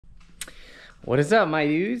What is up, my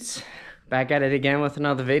dudes? Back at it again with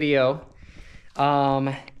another video.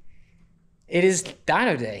 It is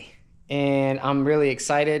Dyno Day, and I'm really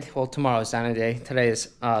excited. Well, tomorrow's Dyno Day. Today is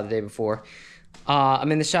the day before.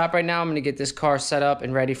 I'm in the shop right now. I'm gonna get this car set up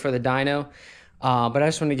and ready for the dyno. But I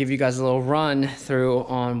just want to give you guys a little run through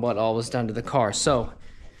on what all was done to the car. So,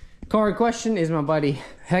 car in question is my buddy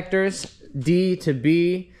Hectors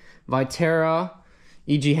D2B Vitara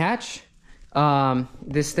EG hatch.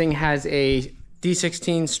 This thing has a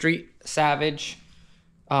D16 Street Savage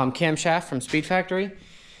camshaft from Speed Factory.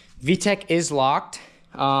 VTEC is locked.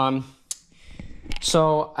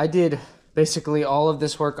 So I did basically all of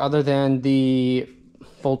this work other than the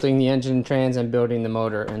bolting the engine and trans and building the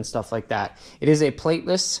motor and stuff like that. It is a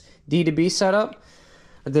plateless D2B setup.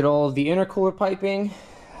 I did all of the intercooler piping,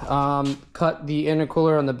 cut the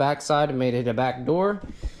intercooler on the back side and made it a back door.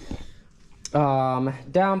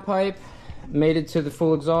 Downpipe, made it to the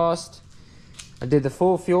full exhaust. I did the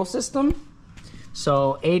full fuel system.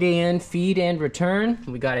 So 8AN feed and return.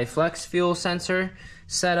 We got a flex fuel sensor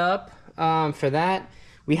set up for that.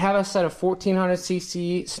 We have a set of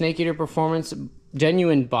 1400cc Snake Eater Performance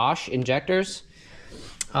genuine Bosch injectors.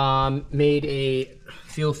 Made a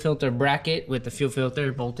fuel filter bracket with the fuel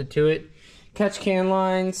filter bolted to it. Catch can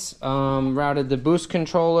lines. Routed the boost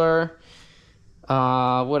controller.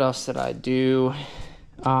 What else did I do?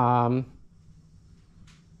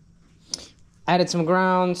 Added some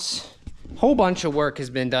grounds. Whole bunch of work has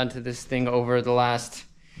been done to this thing over the last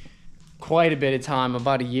quite a bit of time,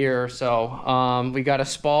 about a year or so. We got a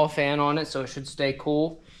Spall fan on it, so it should stay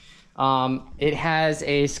cool. It has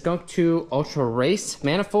a Skunk 2 Ultra Race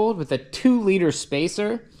manifold with a 2-liter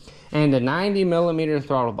spacer and a 90mm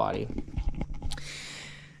throttle body.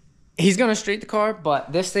 He's gonna street the car,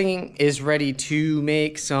 but this thing is ready to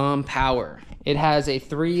make some power. It has a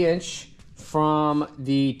 3-inch from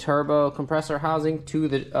the turbo compressor housing to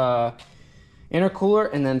the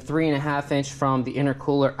intercooler, and then 3.5-inch from the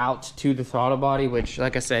intercooler out to the throttle body, which,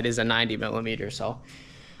 like I said, is a 90mm. So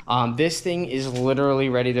this thing is literally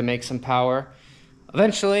ready to make some power.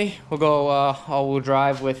 Eventually, we'll go all-wheel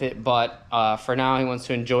drive with it, but for now, he wants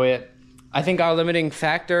to enjoy it. I think our limiting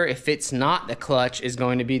factor, if it's not the clutch, is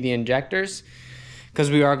going to be the injectors,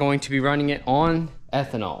 because we are going to be running it on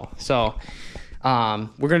ethanol. So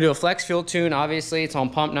we're gonna do a flex fuel tune. Obviously, it's on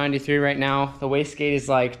pump 93 right now. The wastegate is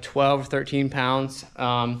like 12 or 13 pounds.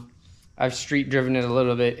 I've street driven it a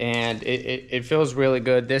little bit, and it feels really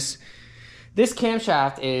good. This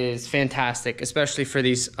camshaft is fantastic, especially for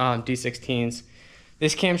these D16s.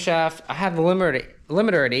 This camshaft, I have the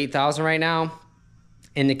limiter at 8,000 right now,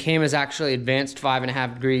 and the cam is actually advanced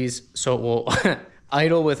 5.5 degrees, so it will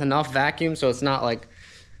idle with enough vacuum, so it's not like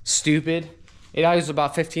stupid. It idles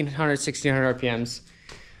about 1,500, 1,600 RPMs.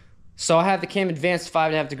 So I have the cam advanced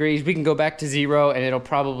 5.5 degrees. We can go back to 0, and it'll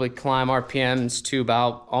probably climb RPMs to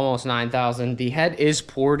about almost 9,000. The head is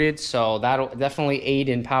ported, so that'll definitely aid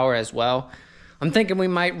in power as well. I'm thinking we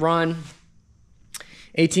might run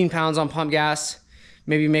 18 pounds on pump gas,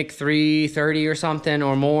 maybe make 330 or something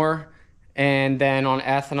or more, and then on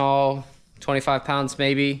ethanol, 25 pounds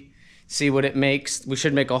maybe, see what it makes. We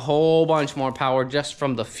should make a whole bunch more power just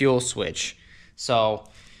from the fuel switch. So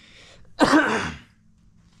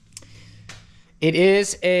it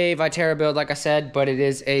is a Vitara build, like I said, but it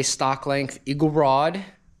is a stock length Eagle Rod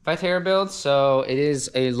Vitara build, so it is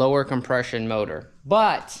a lower compression motor.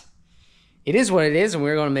 But it is what it is, and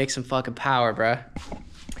we're going to make some fucking power, bruh.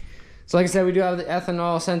 So like I said, we do have the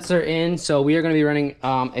ethanol sensor in, so we are going to be running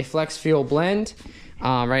a flex fuel blend.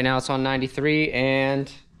 Right now it's on 93,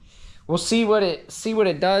 and we'll see what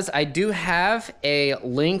it does. I do have a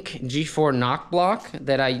Link G4 knock block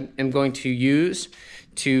that I am going to use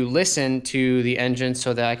to listen to the engine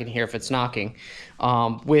so that I can hear if it's knocking.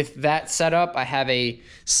 With that setup, I have a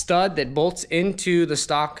stud that bolts into the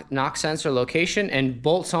stock knock sensor location and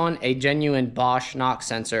bolts on a genuine Bosch knock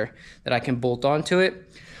sensor that I can bolt onto it.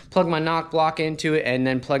 Plug my knock block into it, and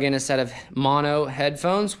then plug in a set of mono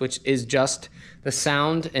headphones, which is just the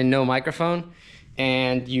sound and no microphone.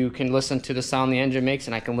 And you can listen to the sound the engine makes,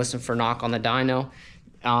 and I can listen for knock on the dyno.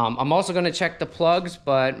 I'm also going to check the plugs,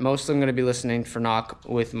 but mostly I'm going to be listening for knock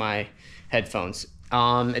with my headphones.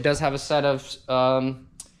 It does have a set of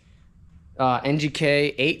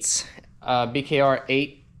NGK 8s, BKR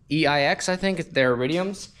 8 EIX, I think. They're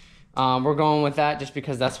iridiums. We're going with that just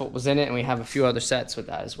because that's what was in it, and we have a few other sets with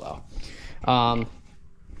that as well. I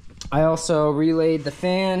also relayed the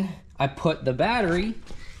fan. I put the battery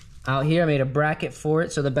out here. I made a bracket for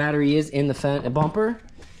it, so the battery is in the bumper.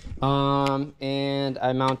 And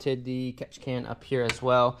I mounted the catch can up here as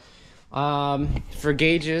well. For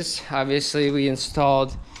gauges, obviously we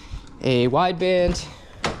installed a wideband.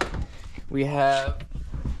 We have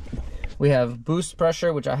boost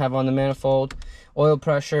pressure, which I have on the manifold, oil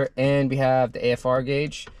pressure, and we have the AFR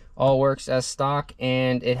gauge. All works as stock,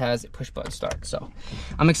 and it has a push button start. So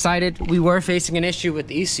I'm excited. We were facing an issue with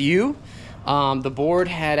the ECU. The board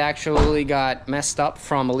had actually got messed up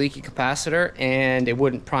from a leaky capacitor, and it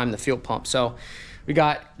wouldn't prime the fuel pump. So we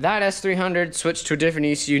got that S300 switched to a different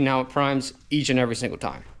ECU. Now it primes each and every single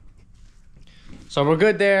time. So we're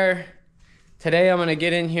good there. Today I'm gonna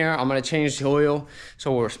get in here, I'm gonna change the oil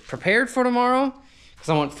so we're prepared for tomorrow, because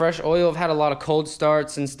I want fresh oil. I've had a lot of cold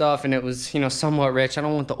starts and stuff, and it was, you know, somewhat rich. I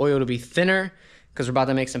don't want the oil to be thinner because we're about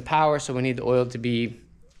to make some power, so we need the oil to be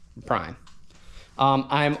prime.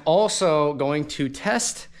 I'm also going to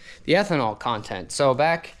test the ethanol content. So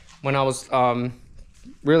back when I was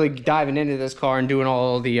really diving into this car and doing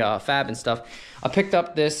all the fab and stuff, I picked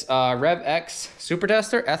up this Rev X Super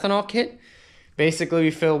Tester ethanol kit. Basically,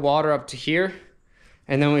 we fill water up to here,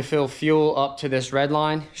 and then we fill fuel up to this red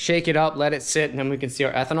line, shake it up, let it sit, and then we can see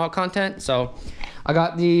our ethanol content. So I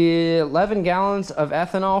got the 11 gallons of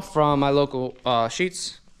ethanol from my local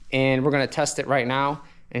Sheets, and we're gonna test it right now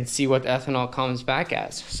and see what the ethanol comes back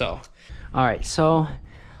as. So, all right, so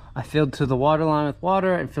I filled to the water line with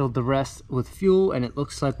water and filled the rest with fuel, and it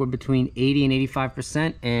looks like we're between 80 and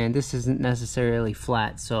 85%, and this isn't necessarily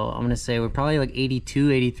flat. So I'm gonna say we're probably like 82,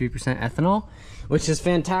 83% ethanol, which is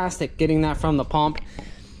fantastic getting that from the pump.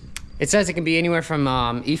 It says it can be anywhere from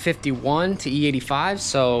E51 to E85,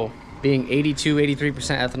 so being 82,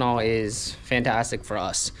 83% ethanol is fantastic for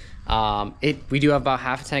us. We do have about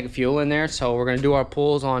half a tank of fuel in there, so we're gonna do our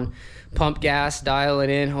pulls on pump gas, dial it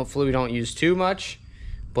in. Hopefully we don't use too much,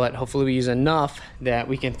 but hopefully we use enough that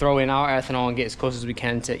we can throw in our ethanol and get as close as we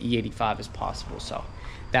can to E85 as possible. So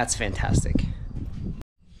that's fantastic.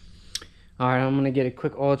 All right, I'm gonna get a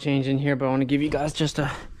quick oil change in here, but I wanna give you guys just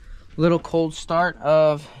a little cold start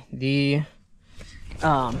of the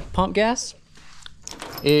pump gas.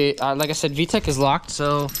 Like I said, VTEC is locked,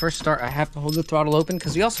 so first start I have to hold the throttle open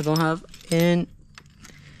because we also don't have an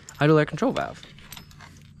idle air control valve.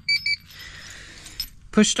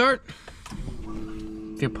 Push start.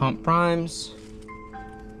 If your pump primes,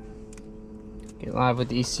 get live with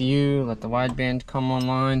the ECU, let the wideband come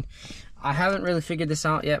online. I haven't really figured this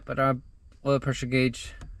out yet, but our oil pressure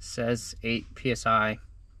gauge says 8 psi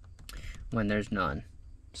when there's none,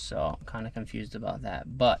 so I'm kind of confused about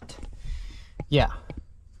that, but yeah.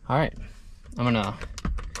 All right, I'm gonna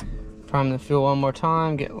prime the fuel one more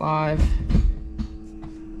time, get live.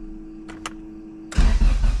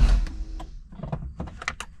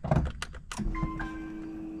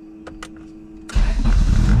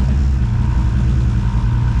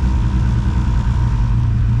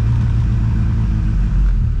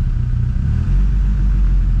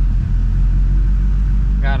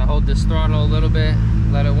 Gotta hold this throttle a little bit,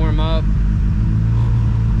 let it warm up.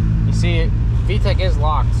 You see it, VTEC is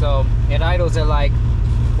locked, so it idles at like,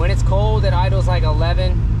 when it's cold, it idles like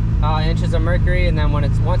 11 inches of mercury, and then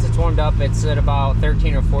once it's warmed up, it's at about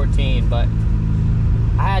 13 or 14. But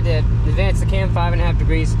I had to advance the cam 5.5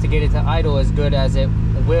 degrees to get it to idle as good as it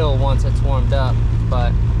will once it's warmed up.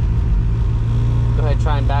 But go ahead and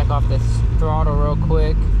try and back off this throttle real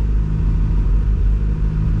quick.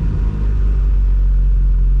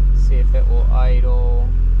 See if it will idle,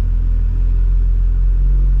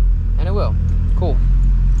 and it will. Cool.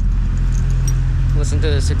 Listen to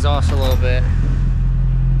this exhaust a little bit.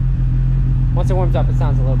 Once it warms up, it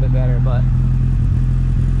sounds a little bit better, but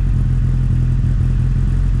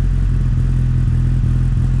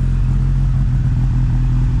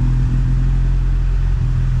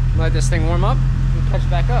let this thing warm up and catch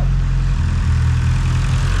back up.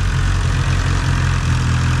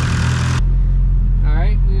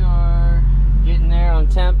 Alright, we are getting there on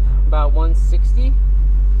temp, about 160.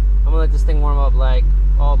 I'm gonna let this thing warm up like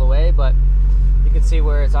all the way, but you can see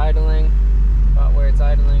where it's idling, about where it's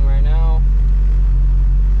idling right now.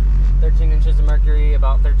 13 inches of mercury,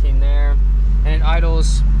 about 13 there. And it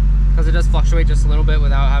idles, because it does fluctuate just a little bit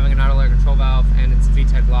without having an idle air control valve, and it's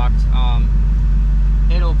VTEC locked.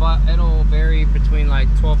 It'll vary between like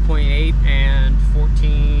 12.8 and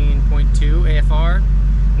 14.2 AFR.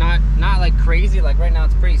 Not like crazy, like right now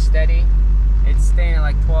it's pretty steady. It's staying at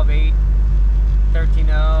like 12.8,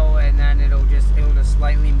 13.0, and then it'll just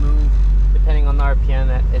slightly move depending on the RPM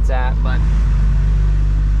that it's at. But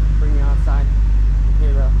bring you outside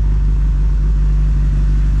here though.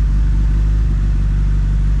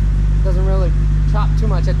 Doesn't really chop too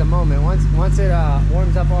much at the moment. Once it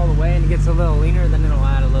warms up all the way and it gets a little leaner, then it'll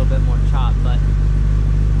add a little bit more chop. But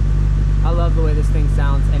I love the way this thing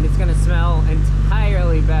sounds, and it's gonna smell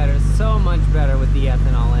entirely better, so much better with the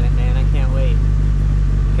ethanol in it, man.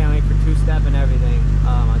 step and everything.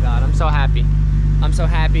 Oh my god, I'm so happy. I'm so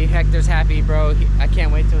happy. Hector's happy, bro. I can't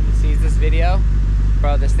wait till he sees this video.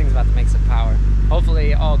 Bro, this thing's about to make some power.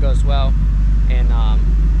 Hopefully it all goes well and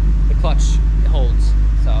the clutch holds.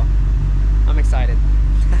 So I'm excited.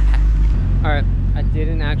 All right, I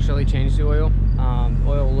didn't actually change the oil.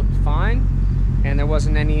 Oil looked fine and there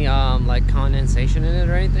wasn't any like condensation in it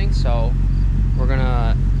or anything. So we're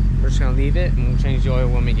just gonna leave it and we'll change the oil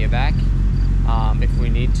when we get back. If we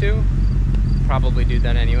need to, probably do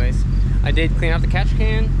that anyways. I did clean out the catch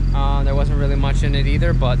can. There wasn't really much in it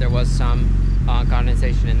either, but there was some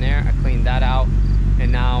condensation in there. I cleaned that out,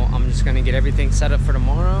 and now I'm just gonna get everything set up for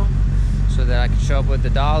tomorrow so that I can show up with the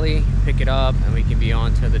dolly, pick it up, and we can be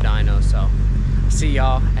on to the dyno. So see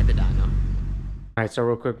y'all at the dyno. All right, so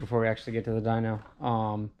real quick before we actually get to the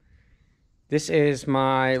dyno, this is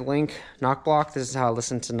my Link knock block. This is how I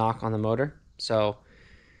listen to knock on the motor. So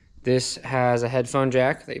this has a headphone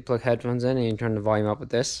jack that you plug headphones in and you turn the volume up with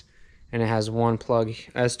this. And it has one plug, it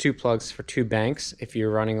has two plugs for two banks if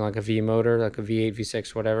you're running like a V motor, like a V8,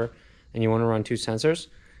 V6, whatever, and you want to run two sensors.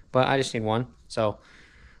 But I just need one. So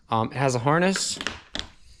it has a harness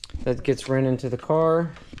that gets ran into the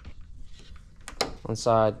car. One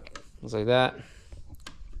side looks like that.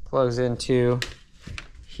 Plugs into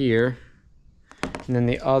here. And then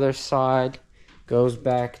the other side goes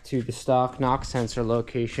back to the stock knock sensor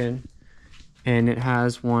location, and it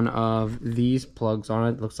has one of these plugs on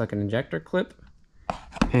it. It looks like an injector clip,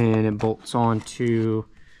 and it bolts onto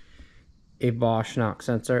a Bosch knock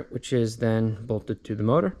sensor, which is then bolted to the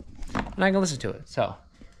motor, and I can listen to it. So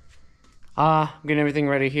I'm getting everything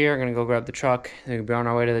ready here. I'm gonna go grab the truck and we'll be on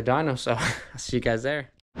our way to the dyno, so I'll see you guys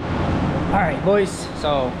there. All right, boys,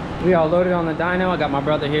 so we all loaded on the dyno. I got my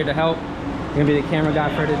brother here to help. He's gonna be the camera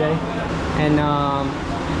guy for today. And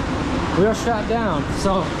we are strapped down.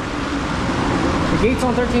 So the gate's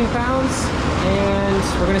on 13 pounds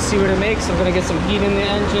and we're gonna see what it makes. I'm gonna get some heat in the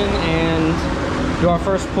engine and do our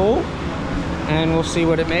first pull and we'll see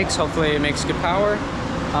what it makes. Hopefully it makes good power.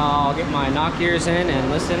 I'll get my knock ears in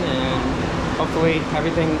and listen, and hopefully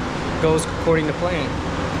everything goes according to plan.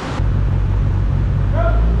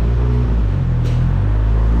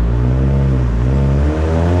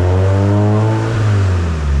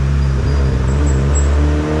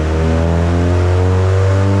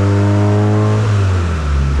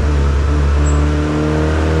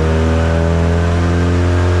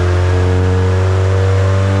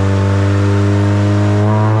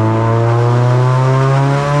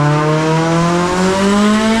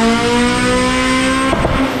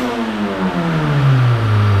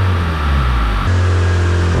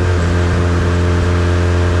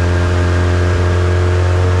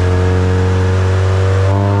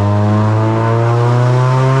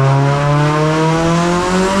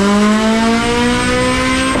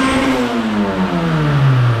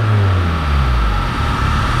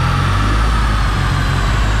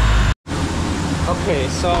 Okay,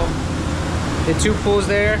 so the two pulls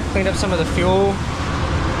there, cleaned up some of the fuel.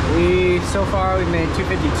 So far we've made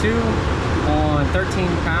 252 on 13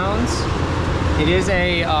 pounds. It is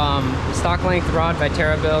a stock length rod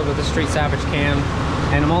Viterra build with a Street Savage cam,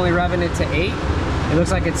 and I'm only revving it to 8. It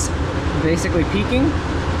looks like it's basically peaking.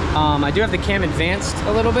 I do have the cam advanced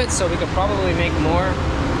a little bit, so we could probably make more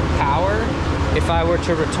power if I were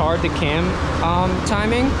to retard the cam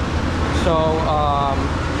timing. So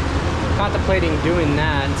contemplating doing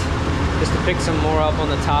that just to pick some more up on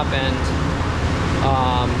the top end,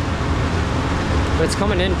 but it's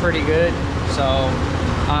coming in pretty good. So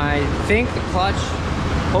I think the clutch,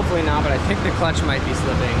 hopefully not, but I think the clutch might be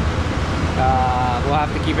slipping. We'll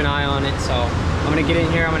have to keep an eye on it. So I'm gonna get in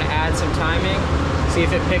here, I'm gonna add some timing, see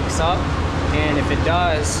if it picks up, and if it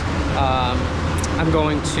does, I'm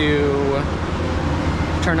going to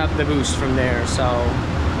turn up the boost from there. So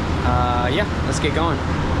yeah, let's get going.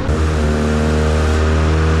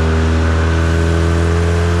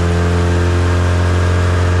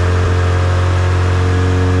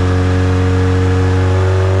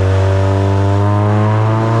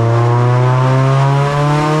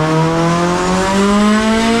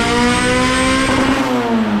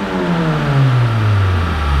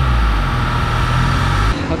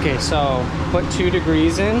 Okay, so put 2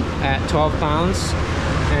 degrees in at 12 pounds,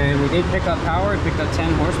 and we did pick up power. We picked up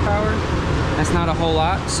 10 horsepower. That's not a whole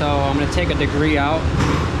lot, so I'm gonna take a degree out,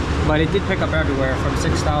 but it did pick up everywhere from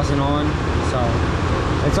 6,000 on.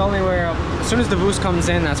 So it's only where, as soon as the boost comes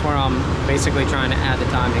in, that's where I'm basically trying to add the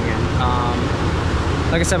timing in.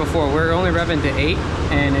 Like I said before, we're only revving to 8,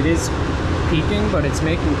 and it is peaking, but it's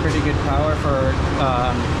making pretty good power for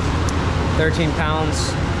 13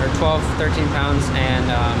 pounds or 12, 13 pounds and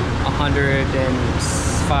 140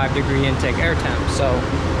 5-degree intake air temp. So,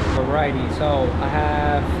 alrighty, so I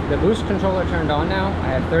have the boost controller turned on now. I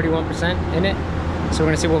have 31% in it. So we're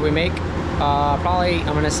gonna see what we make. Probably,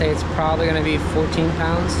 I'm gonna say it's probably gonna be 14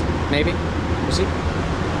 pounds, maybe. We'll see.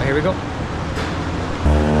 But here we go.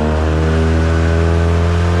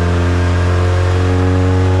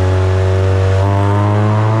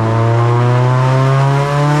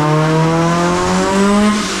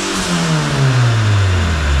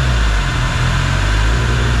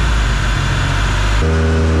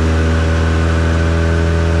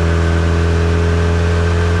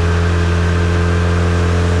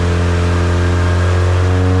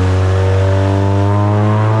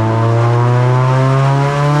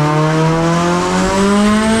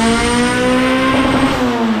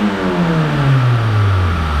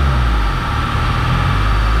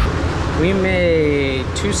 We made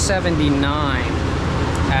 279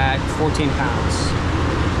 at 14 pounds.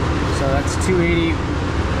 So that's 280.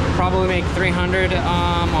 Probably make 300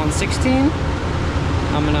 on 16.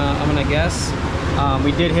 I'm gonna guess.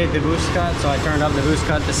 We did hit the boost cut, so I turned up the boost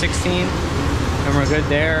cut to 16, and we're good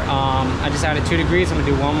there. I just added 2 degrees. I'm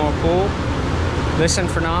gonna do one more pull. Listen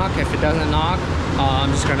for knock. If it doesn't knock,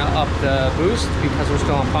 I'm just gonna up the boost because we're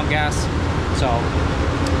still on pump gas. So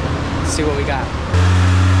let's see what we got.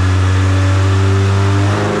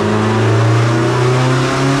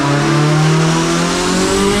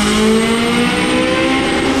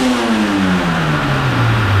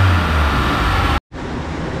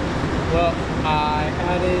 Well, I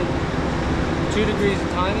added 2 degrees of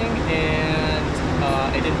timing and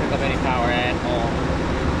it didn't pick up any power at all.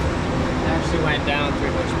 It actually went down 3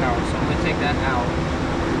 horsepower, so I'm gonna take that out.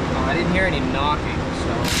 I didn't hear any knocking,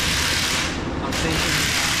 so I'm thinking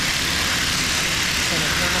I'm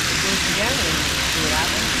gonna turn up the boost again and see what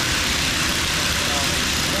happens.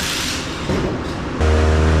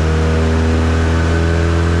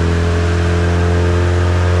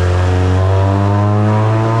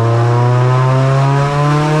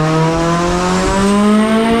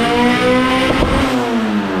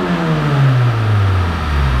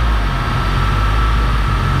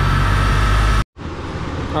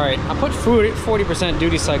 Alright, I put 40%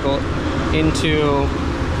 duty cycle into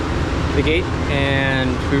the gate and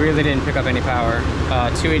we really didn't pick up any power.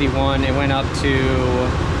 281, it went up to,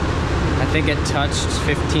 I think it touched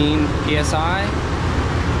 15 PSI.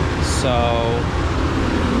 So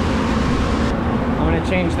I'm gonna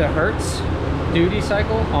change the Hertz duty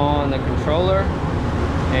cycle on the controller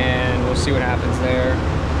and we'll see what happens there.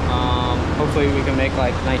 Hopefully we can make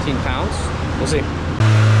like 19 pounds. We'll see.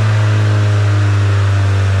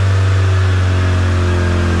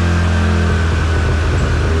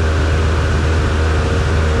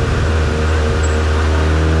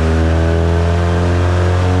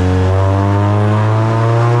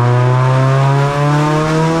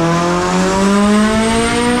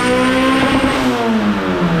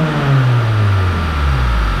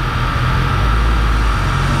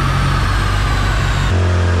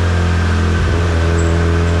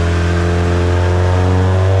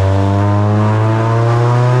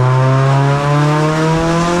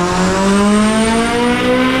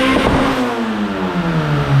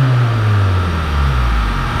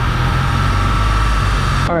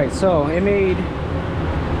 Alright, so it made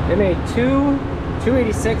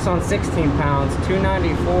 286 on 16 pounds,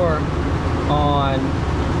 294 on,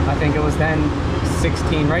 I think it was then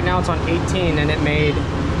 16. Right now it's on 18 and it made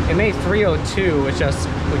 302, which just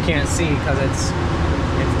we can't see because it's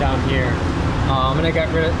down here. I'm gonna get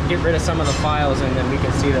rid of some of the files and then we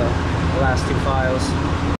can see the last 2 files.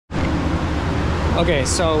 Okay,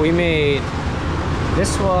 so we made,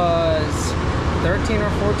 this was 13 or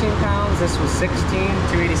 14 pounds, this was 16,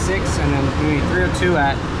 286, and then we made 302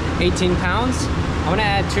 at 18 pounds. I'm gonna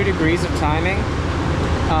add 2 degrees of timing,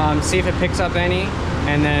 see if it picks up any,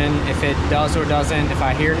 and then if it does or doesn't, if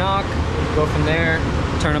I hear knock, go from there,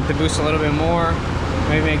 turn up the boost a little bit more,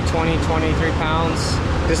 maybe make 20, 23 pounds.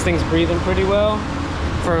 This thing's breathing pretty well.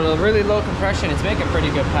 For a really low compression, it's making pretty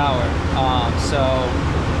good power. So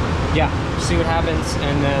yeah, see what happens,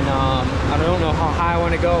 and then I don't know how high I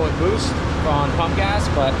want to go with boost on pump gas,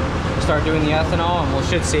 but we'll start doing the ethanol and we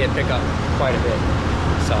should see it pick up quite a bit.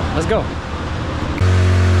 So let's go.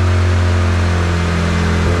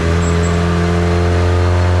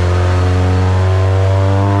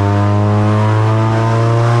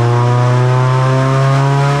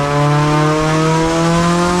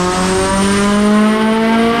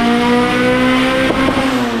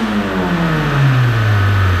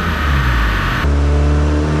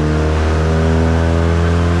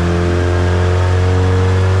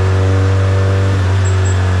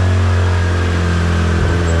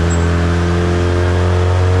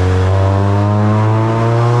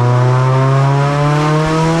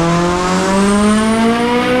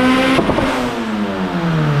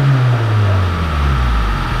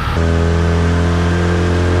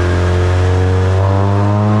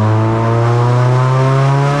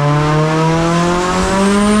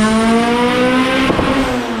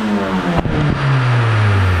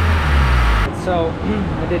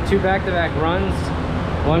 back-to-back runs.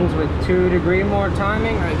 One's with 2 degree more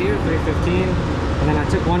timing right here, 315. And then I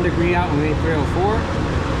took 1 degree out and made 304.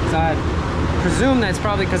 So I presume that's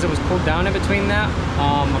probably because it was cooled down in between that.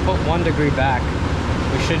 I put 1 degree back.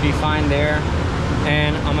 We should be fine there.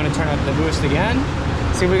 And I'm gonna turn up the boost again.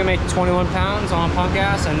 See if we can make 21 pounds on pump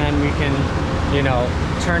gas, and then we can, you know,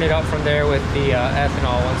 turn it up from there with the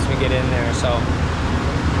ethanol once we get in there. So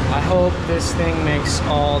I hope this thing makes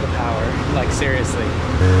all the power, like seriously.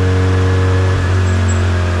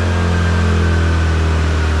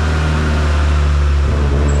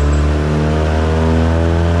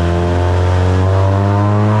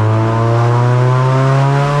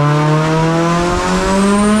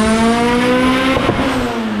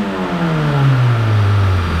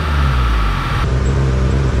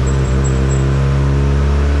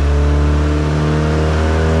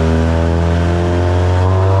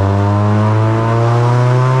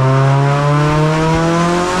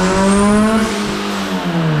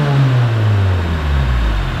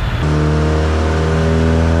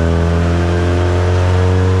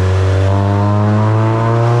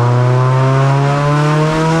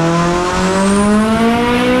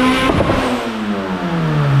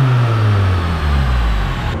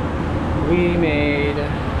 We made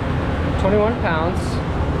 21 pounds,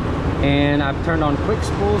 and I've turned on quick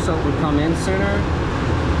spool so it would come in sooner,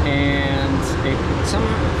 and it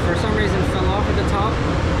for some reason fell off at the top,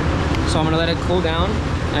 so I'm gonna let it cool down,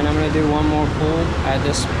 and I'm gonna do one more pull at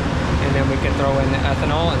this, and then we can throw in the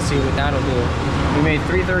ethanol and see what that'll do. We made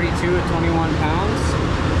 332 at 21 pounds.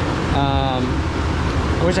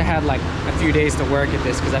 I wish I had like a few days to work at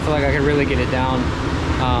this because I feel like I could really get it down.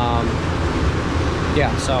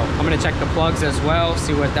 Yeah, so I'm gonna check the plugs as well,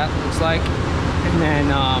 see what that looks like, and then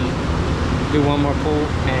do one more pull,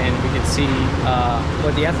 and we can see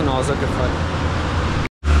what the ethanol is looking for.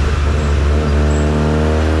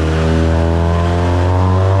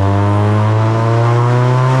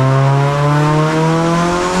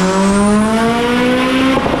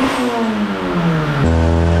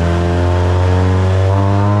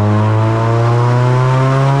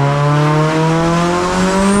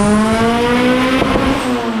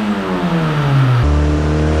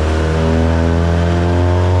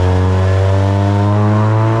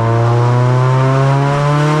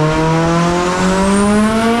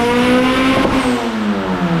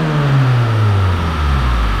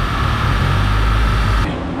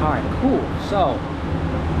 So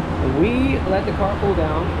we let the car cool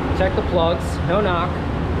down, check the plugs, no knock,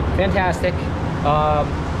 fantastic.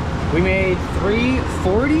 We made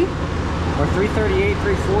 340 or 338,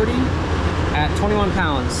 340 at 21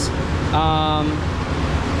 pounds.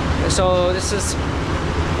 So this is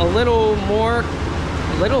a little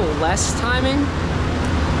less timing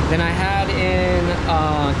than I had in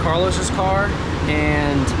Carlos's car,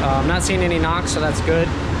 and I'm not seeing any knocks, so that's good.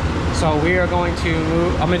 So we are going to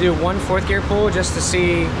move, I'm gonna do 1 4th gear pull just to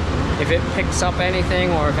see if it picks up anything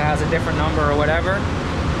or if it has a different number or whatever.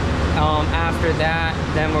 After that,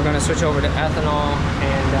 then we're gonna switch over to ethanol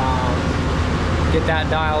and get that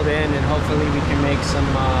dialed in, and hopefully we can make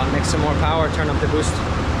some more power, turn up the boost.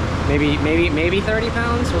 Maybe 30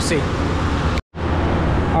 pounds, we'll see.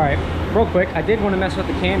 All right, real quick, I did want to mess with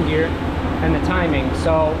the cam gear and the timing.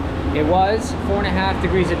 So it was 4.5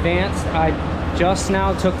 degrees advanced. I just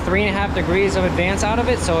now took 3.5 degrees of advance out of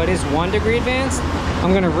it, so it is 1 degree advanced.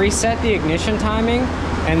 I'm gonna reset the ignition timing,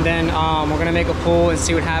 and then we're gonna make a pull and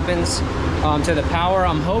see what happens to the power.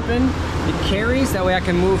 I'm hoping it carries, that way I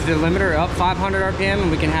can move the limiter up 500 RPM and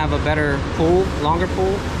we can have a better pull, longer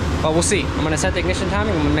pull, but we'll see. I'm gonna set the ignition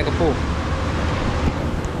timing and I'm gonna make a pull.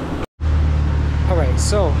 All right,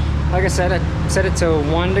 so like I said, I set it to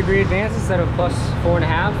 1 degree advance instead of plus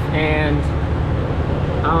 4.5, and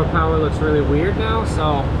our power looks really weird now, so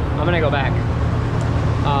I'm gonna go back.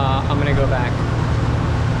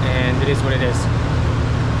 And it is what it is.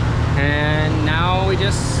 And now we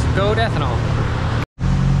just go to ethanol.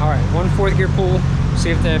 All right, 1 4th gear pull,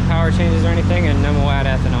 see if the power changes or anything, and then we'll add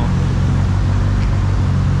ethanol.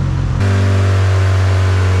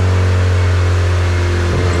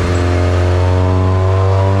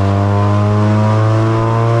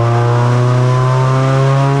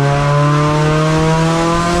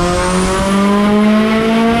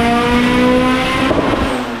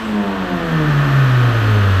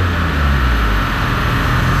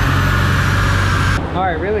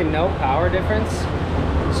 Really no power difference.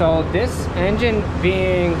 So this engine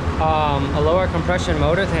being a lower compression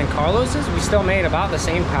motor than Carlos's, we still made about the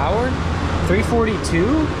same power,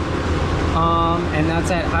 342, and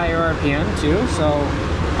that's at higher RPM too. So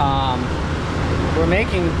we're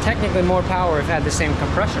making technically more power if it had the same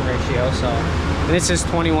compression ratio. So this is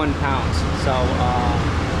 21 pounds. So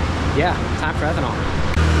yeah, time for ethanol.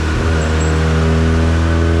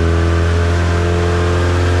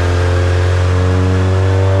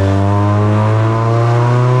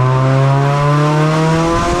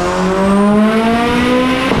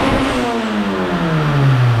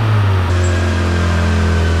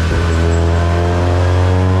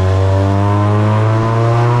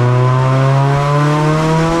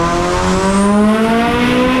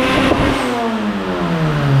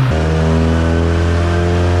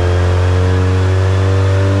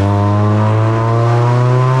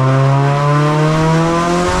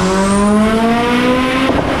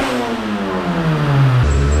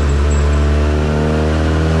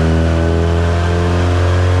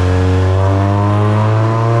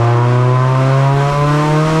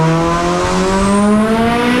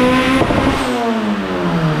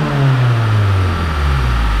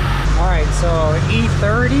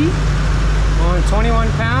 E30 on 21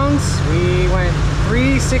 pounds, we went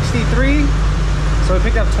 363. So we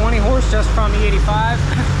picked up 20 horse just from E85.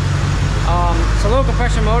 It's a low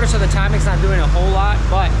compression motor, so the timing's not doing a whole lot,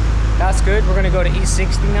 but that's good. We're gonna go to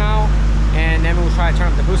E60 now, and then we'll try to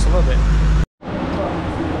turn up the boost a little bit.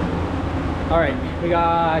 All right, we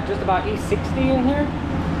got just about E60 in here.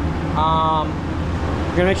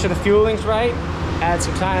 We're gonna make sure the fueling's right, add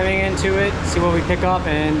some timing into it, see what we pick up,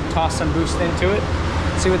 and toss some boost into it,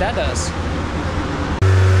 see what that does.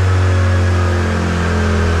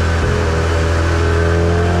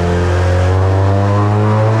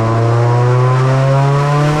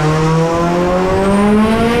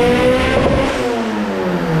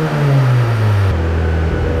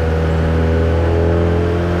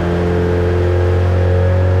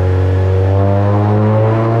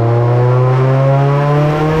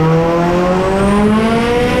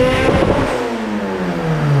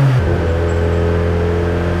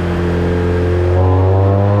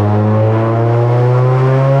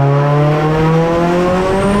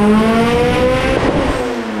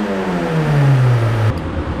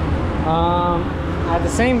 At the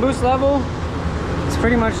same boost level, it's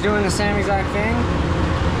pretty much doing the same exact thing.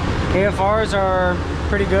 AFRs are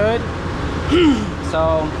pretty good.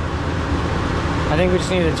 So I think we just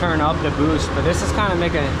need to turn up the boost, but this is kind of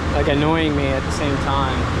making like annoying me at the same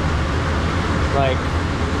time. Like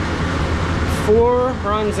 4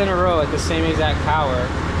 runs in a row at the same exact power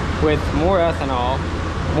with more ethanol,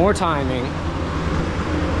 more timing.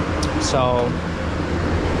 So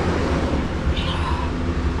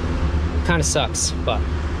kind of sucks, but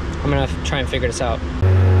I'm gonna try and figure this out.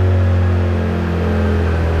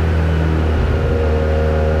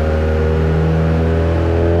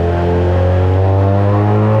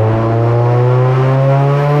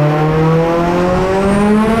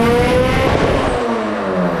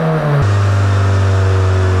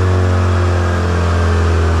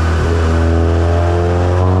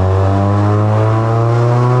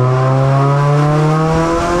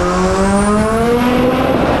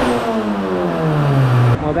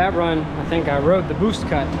 That run, I think I rode the boost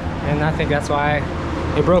cut, and I think that's why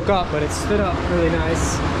it broke up, but it stood up really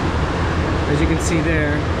nice, as you can see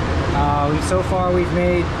there. So far we've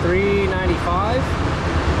made 395,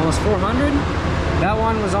 almost 400. That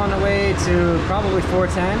one was on the way to probably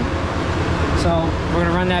 410, so we're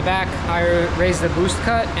gonna run that back. I raised the boost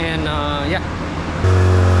cut, and yeah.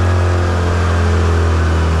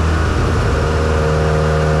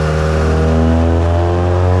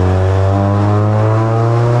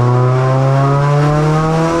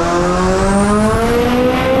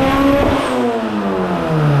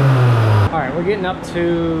 Getting up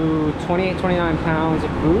to 28, 29 pounds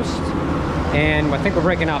of boost, and I think we're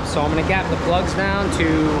breaking up, so I'm gonna gap the plugs down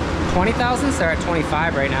to 20 thousandths. They're at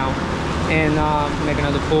 25 right now, and make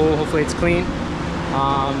another pull. Hopefully it's clean.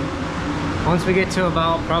 Once we get to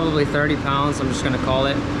about probably 30 pounds, I'm just gonna call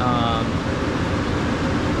it.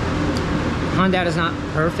 Honda is not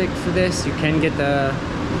perfect for this. You can get the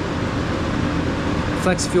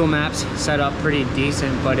flex fuel maps set up pretty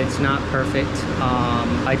decent, but it's not perfect.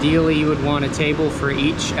 Ideally you would want a table for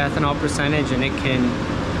each ethanol percentage, and it can,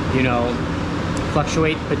 you know,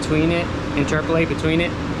 fluctuate between it, interpolate between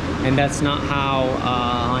it, and that's not how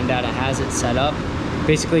Honda has it set up.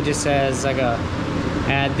 Basically just says like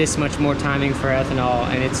add this much more timing for ethanol,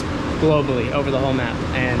 and it's globally over the whole map,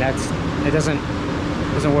 and it doesn't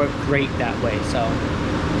work great that way. So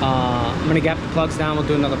I'm gonna gap the plugs down. We'll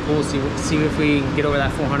do another pull, see if we can get over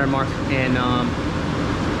that 400 mark, and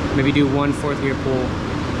maybe do 1 4th gear pull.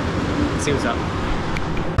 See what's up.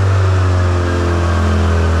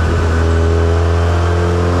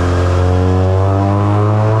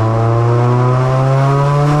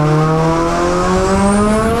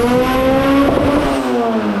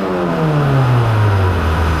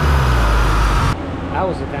 that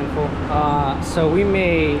was eventful. So we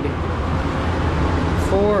made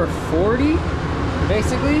 440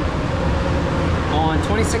 basically on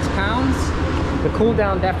 26 pounds. The cool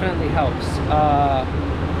down definitely helps.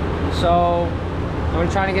 So I'm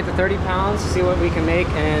gonna try to get to 30 pounds, see what we can make,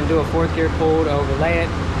 and do a fourth gear pull to overlay it,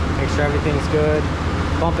 make sure everything's good,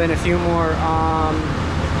 bump in a few more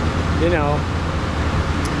you know,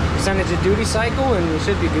 percentage of duty cycle, and we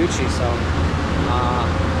should be Gucci. So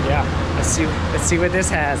yeah, let's see what this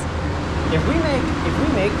has. If we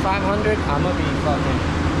make 500, I'm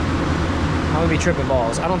gonna be tripping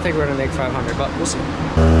balls. I don't think we're gonna make 500, but we'll see.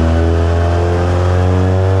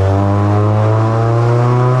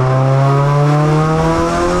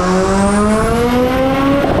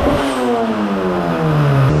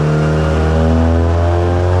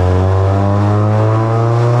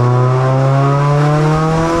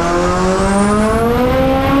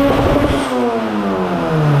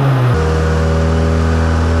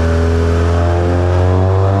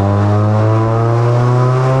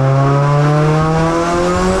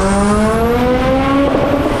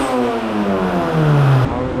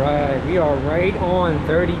 On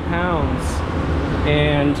 30 pounds,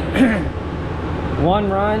 and one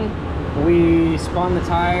run we spun the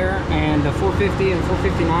tire, and the 450 and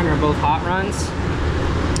 459 are both hot runs.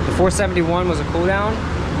 The 471 was a cool down,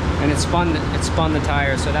 and it spun the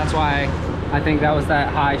tire, so that's why I think that was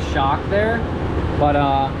that high shock there. But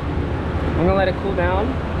I'm gonna let it cool down,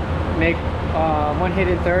 make one hit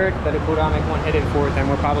in third, let it cool down, make one hit in fourth, and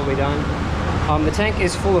we're probably done. The tank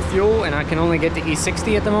is full of fuel, and I can only get to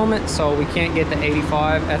E60 at the moment, so we can't get the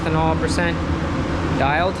 85 ethanol percent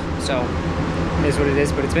dialed. So it is what it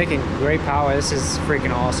is, but it's making great power. This is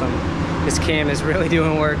freaking awesome. This cam is really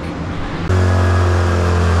doing work.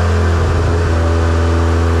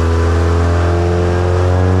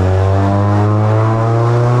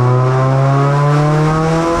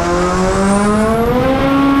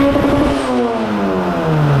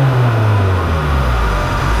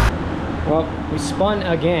 We spun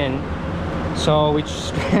again, so we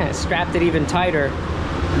strapped it even tighter.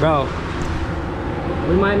 Bro,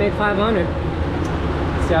 we might make 500.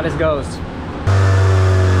 Let's see how this goes.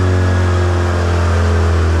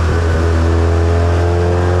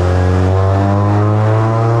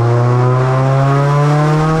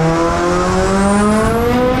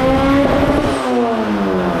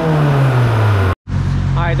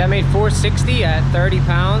 Alright, that made 460 at 30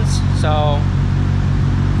 pounds, so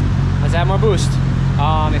let's add more boost.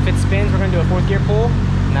 If it spins, we're gonna do a fourth gear pull,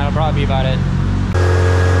 and that'll probably be about it.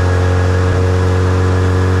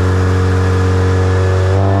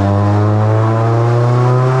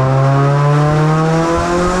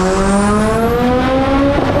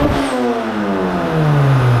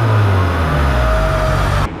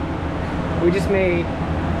 We just made,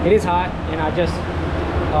 it is hot, and I just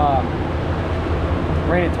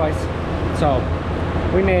ran it twice. So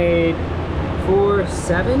we made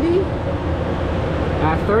 470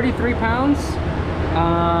 at 33 pounds,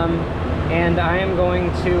 and I am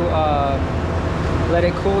going to let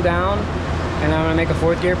it cool down, and I'm gonna make a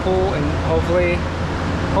fourth gear pull, and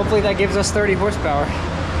hopefully that gives us 30 horsepower.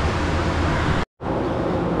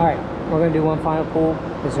 All right, we're gonna do one final pull.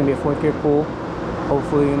 This is gonna be a fourth gear pull.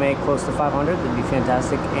 Hopefully we make close to 500. That'd be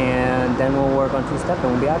fantastic, and then we'll work on two-step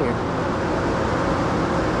and we'll be out of here.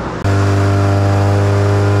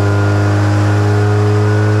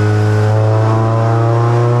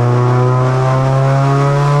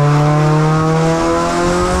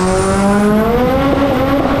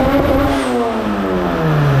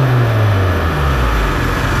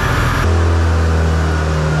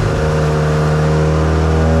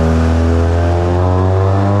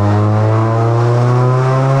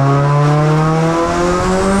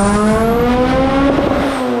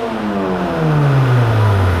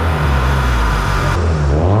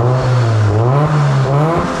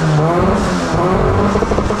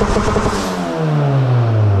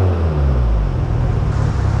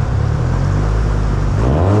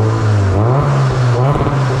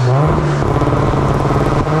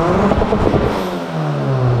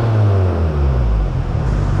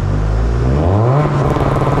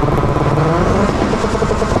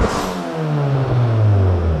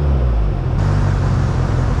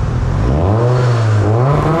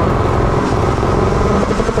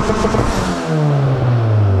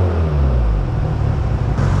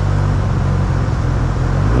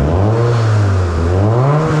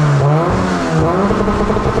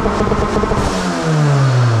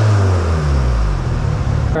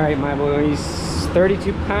 Alright, my boys,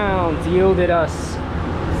 32 pounds yielded us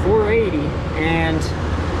 480, and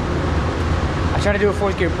I tried to do a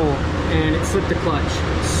fourth gear pull and it slipped the clutch.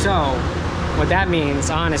 So what that means,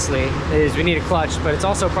 honestly, is we need a clutch, but it's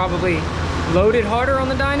also probably loaded harder on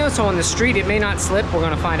the dyno, so on the street it may not slip. We're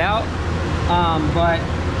gonna find out. But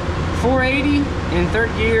 480 in third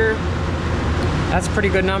gear, that's pretty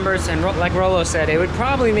good numbers. And like Rolo said, it would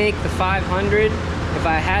probably make the 500 if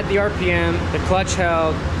I had the RPM, the clutch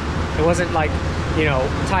held, it wasn't like, you know,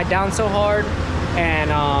 tied down so hard, and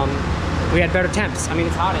we had better temps. I mean,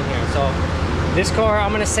 it's hot in here, so this car,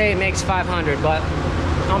 I'm gonna say it makes 500, but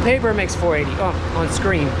on paper it makes 480. Oh, on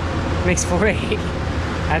screen it makes 480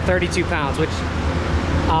 at 32 pounds, which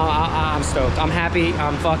I'm stoked. I'm happy.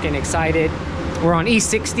 I'm fucking excited. We're on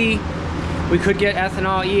E60. We could get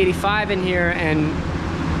ethanol E85 in here, and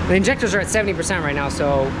the injectors are at 70% right now,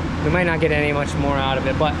 so we might not get any much more out of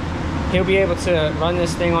it, but he'll be able to run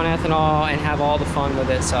this thing on ethanol and have all the fun with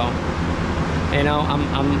it. So, you know,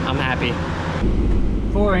 I'm happy.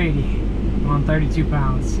 480 on 32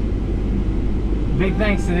 pounds. Big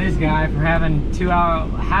thanks to this guy for having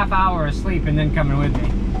half hour of sleep and then coming with me.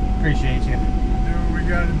 Appreciate you. Do what we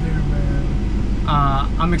gotta do, man.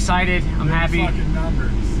 I'm excited. I'm happy. Fucking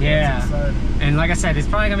numbers. Yeah. And like I said, it's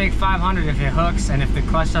probably gonna make 500 if it hooks and if the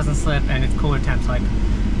clutch doesn't slip and it's cooler temps. Like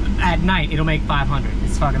at night, it'll make 500.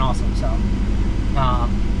 It's fucking awesome. So,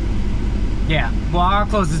 yeah. Well, I'll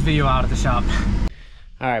close this video out at the shop.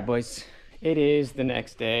 All right, boys. It is the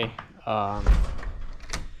next day. I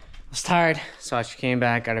was tired, so I just came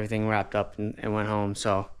back, got everything wrapped up, and went home.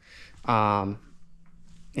 So,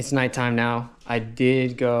 it's nighttime now. I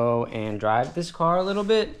did go and drive this car a little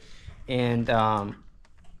bit, and I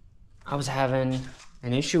was having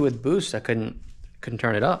an issue with boost. I couldn't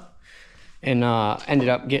turn it up, and ended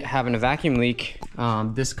up having a vacuum leak.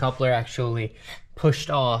 This coupler actually pushed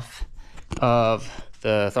off of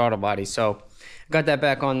the throttle body, so I got that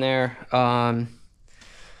back on there.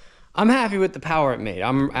 I'm happy with the power it made.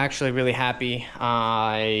 I'm actually really happy.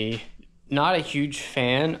 Not a huge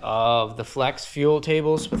fan of the flex fuel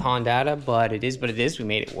tables with Hondata, but it is what it is. We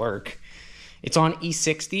made it work. It's on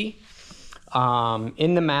E60.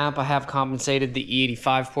 In the map, I have compensated the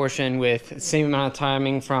E85 portion with the same amount of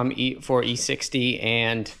timing for E60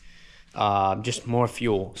 and just more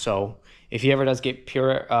fuel. So if he ever does get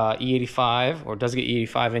pure E85 or does get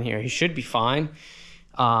E85 in here, he should be fine.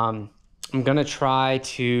 I'm gonna try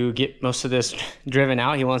to get most of this driven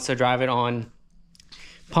out. He wants to drive it on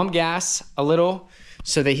pump gas a little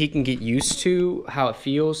so that he can get used to how it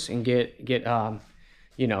feels and get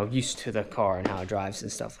you know, used to the car and how it drives and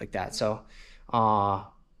stuff like that. So I'm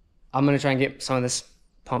gonna try and get some of this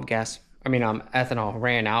ethanol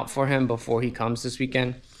ran out for him before he comes this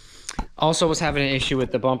weekend. Also was having an issue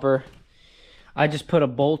with the bumper. I just put a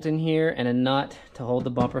bolt in here and a nut to hold the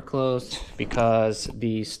bumper closed because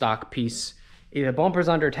the stock piece, the bumper's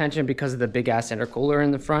under tension because of the big ass intercooler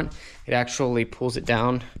in the front. It actually pulls it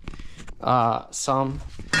down some.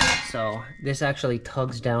 So this actually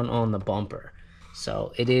tugs down on the bumper.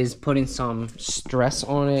 So it is putting some stress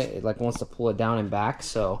on it. It like wants to pull it down and back.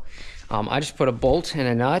 So I just put a bolt and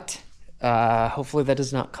a nut. Hopefully that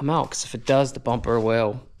does not come out, because if it does, the bumper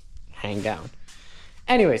will hang down.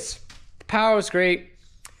 Anyways, the power was great.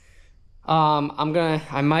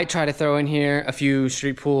 I might try to throw in here a few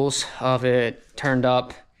street pulls of it turned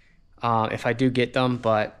up if I do get them,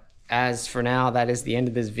 but as for now, that is the end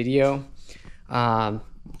of this video.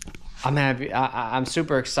 I'm happy. I'm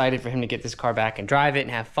super excited for him to get this car back and drive it and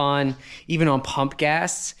have fun. Even on pump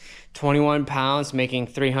gas, 21 pounds, making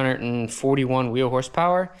 341 wheel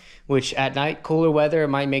horsepower, which at night, cooler weather, it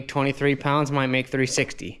might make 23 pounds, might make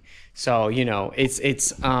 360. So, you know,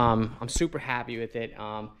 I'm super happy with it.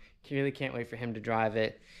 Really can't wait for him to drive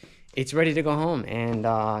it. It's ready to go home, and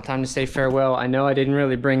time to say farewell. I know I didn't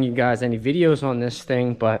really bring you guys any videos on this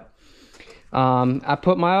thing, but I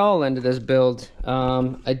put my all into this build.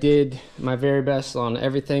 I did my very best on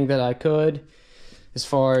everything that I could, as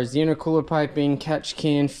far as the intercooler piping, catch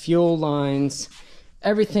can, fuel lines,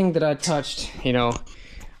 everything that I touched. You know,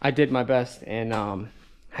 I did my best, and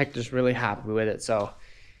Hector's really happy with it. So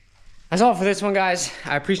that's all for this one, guys.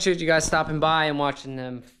 I appreciate you guys stopping by and watching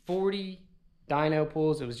them 40 dyno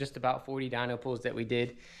pulls. It was just about 40 dyno pulls that we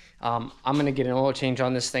did. I'm gonna get an oil change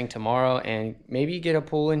on this thing tomorrow and maybe get a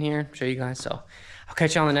pull in here, show you guys. So I'll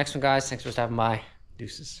catch you on the next one, guys. Thanks for stopping by.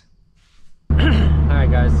 Deuces. All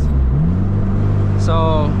right, guys.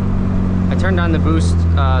 So I turned on the boost,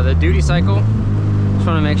 the duty cycle. Just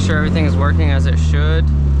want to make sure everything is working as it should.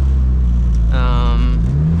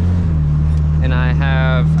 And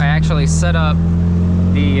I actually set up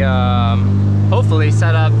the, hopefully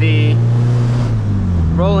set up the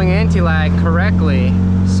rolling anti-lag correctly.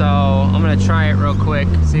 So I'm gonna try it real quick,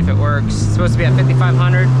 see if it works. It's supposed to be at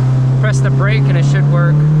 5,500. Press the brake and it should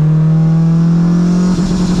work.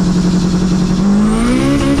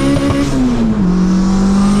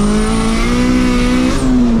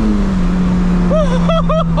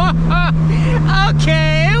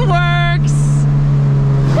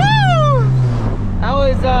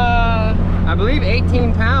 believe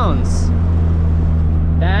 18 pounds.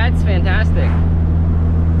 That's fantastic.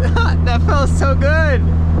 That felt so good.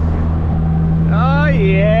 Oh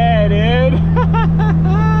yeah, dude.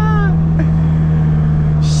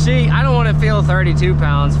 Shit, I don't want to feel 32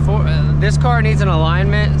 pounds. This car needs an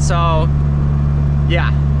alignment, so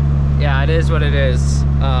yeah, it is what it is.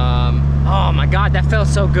 Oh my God, that felt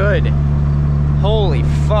so good. Holy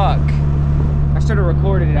fuck. I should have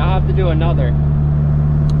recorded it. I'll have to do another.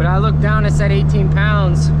 But I looked down, it said 18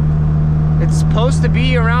 pounds. It's supposed to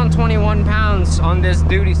be around 21 pounds on this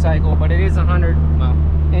duty cycle, but it is 100, well,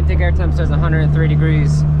 intake air temp says 103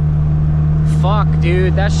 degrees. Fuck,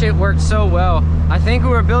 dude, that shit worked so well. I think we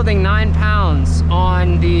were building 9 pounds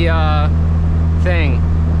on the thing.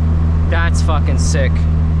 That's fucking sick.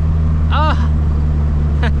 Ah!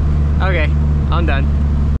 Okay, I'm done.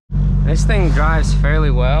 This thing drives fairly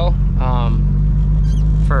well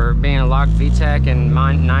for being a locked VTEC and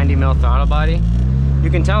 90 mil throttle body. You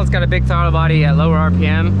can tell it's got a big throttle body at lower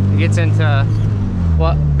RPM. It gets into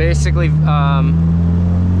what basically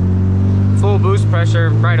full boost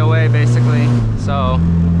pressure right away, basically. So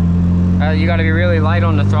you got to be really light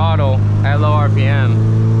on the throttle at low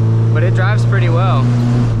RPM, but it drives pretty well.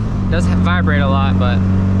 It does vibrate a lot, but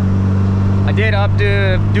I did up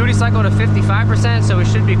the duty cycle to 55%, so we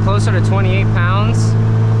should be closer to 28 pounds.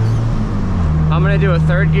 I'm gonna do a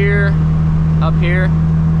third gear up here,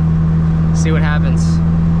 see what happens.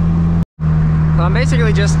 So I'm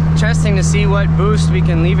basically just testing to see what boost we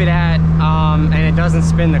can leave it at, and it doesn't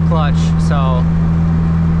spin the clutch. So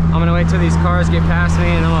I'm gonna wait till these cars get past me,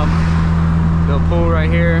 and I'm gonna do a pull right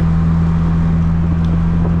here.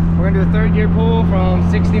 We're gonna do a third gear pull from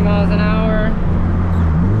 60 miles an hour.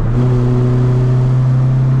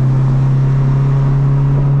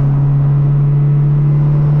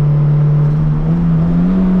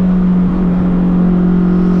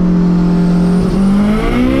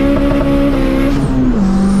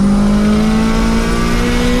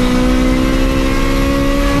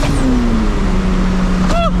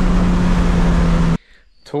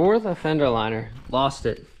 Tore the fender liner, lost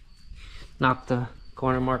it, knocked the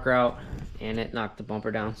corner marker out, and it knocked the bumper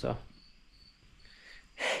down, so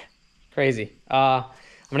crazy. I'm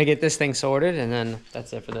gonna get this thing sorted, and then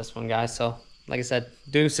that's it for this one, guys. So like I said,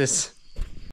 deuces.